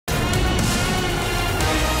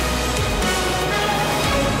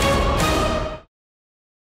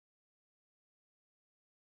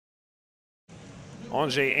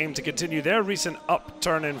Angers aim to continue their recent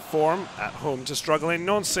upturn in form at home to struggling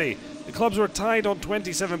Nancy. The clubs were tied on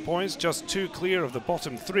 27 points, just 2 clear of the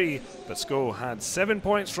bottom 3, but SCO had 7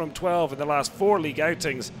 points from 12 in the last 4 league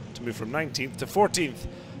outings to move from 19th to 14th.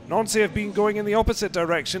 Nancy have been going in the opposite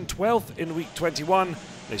direction, 12th in week 21.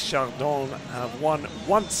 Les Chardons have won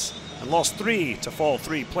once and lost 3 to fall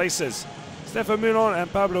 3 places. Stéphane Moulin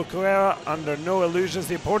and Pablo Carrera under no illusions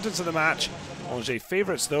the importance of the match. Angers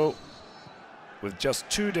favourites though, with just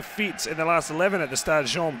 2 defeats in the last 11 at the Stade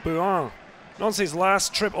Jean Bouin. Nancy's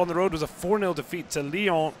last trip on the road was a 4-0 defeat to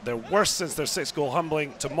Lyon, their worst since their 6-goal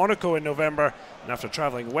humbling to Monaco in November, and after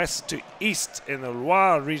travelling west to east in the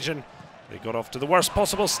Loire region, they got off to the worst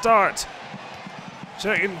possible start.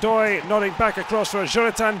 Cheikh NDOYE nodding back across for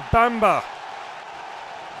Jonathan BAMBA.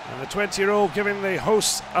 And the 20-year-old giving the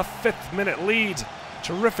hosts a 5th minute lead.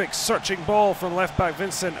 Terrific searching ball from left-back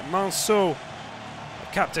Vincent MANCEAU.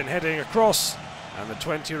 The captain heading across, and the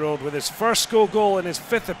 20-year-old with his first SCO goal in his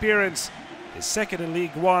 5th appearance, his 2nd in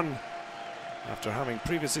Ligue 1, after having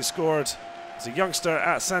previously scored as a youngster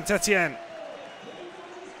at Saint-Etienne.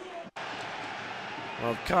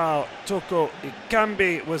 Well, Karl, TOKO,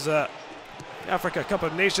 EKAMBI was a Africa Cup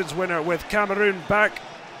of Nations winner with Cameroon back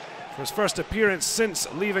for his first appearance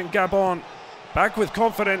since leaving Gabon. Back with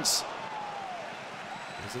confidence.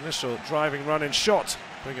 His initial driving run in shot,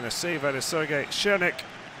 bringing a save out of Sergey. CHERNIK.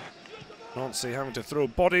 Nancy having to throw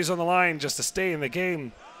bodies on the line just to stay in the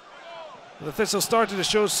game. The Thistle started to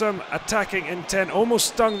show some attacking intent,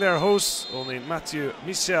 almost stung their hosts, only Mathieu,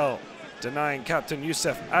 MICHEL denying captain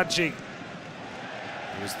Youssef Adji.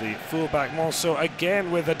 It was the fullback Manceau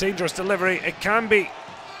again with a dangerous delivery. EKAMBI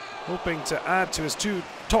hoping to add to his 2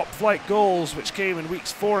 top-flight goals, which came in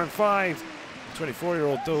weeks 4 and 5. The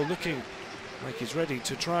 24-year-old, though, looking like he's ready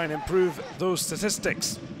to try and improve those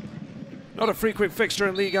statistics. Not a frequent fixture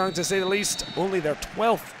in Ligue 1, to say the least. Only their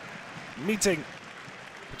 12th meeting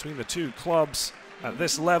between the 2 clubs at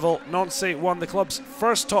this level. Nancy won the club's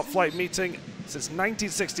first top-flight meeting since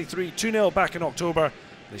 1963, 2-0 back in October.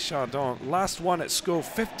 Les Chardons last won at SCO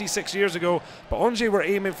 56 years ago, but Angers were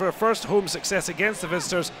aiming for a first home success against the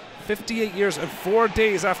visitors 58 years and 4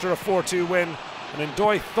 days after a 4-2 win, and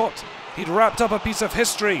NDOYE thought he'd wrapped up a piece of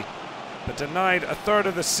history, but denied a third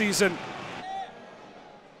of the season.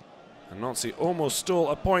 And Nancy almost stole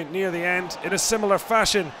a point near the end in a similar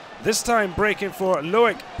fashion, this time breaking for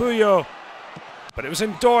Loïc Pouillot. But it was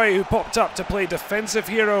NDOYE who popped up to play defensive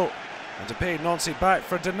hero and to pay Nancy back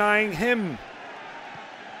for denying him.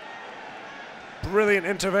 Brilliant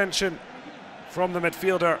intervention from the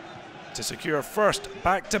midfielder to secure first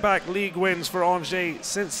back-to-back league wins for Angers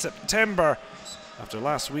since September, after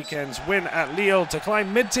last weekend's win at Lille to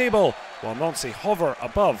climb mid-table while Nancy hover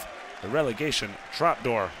above the relegation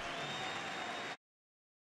trapdoor.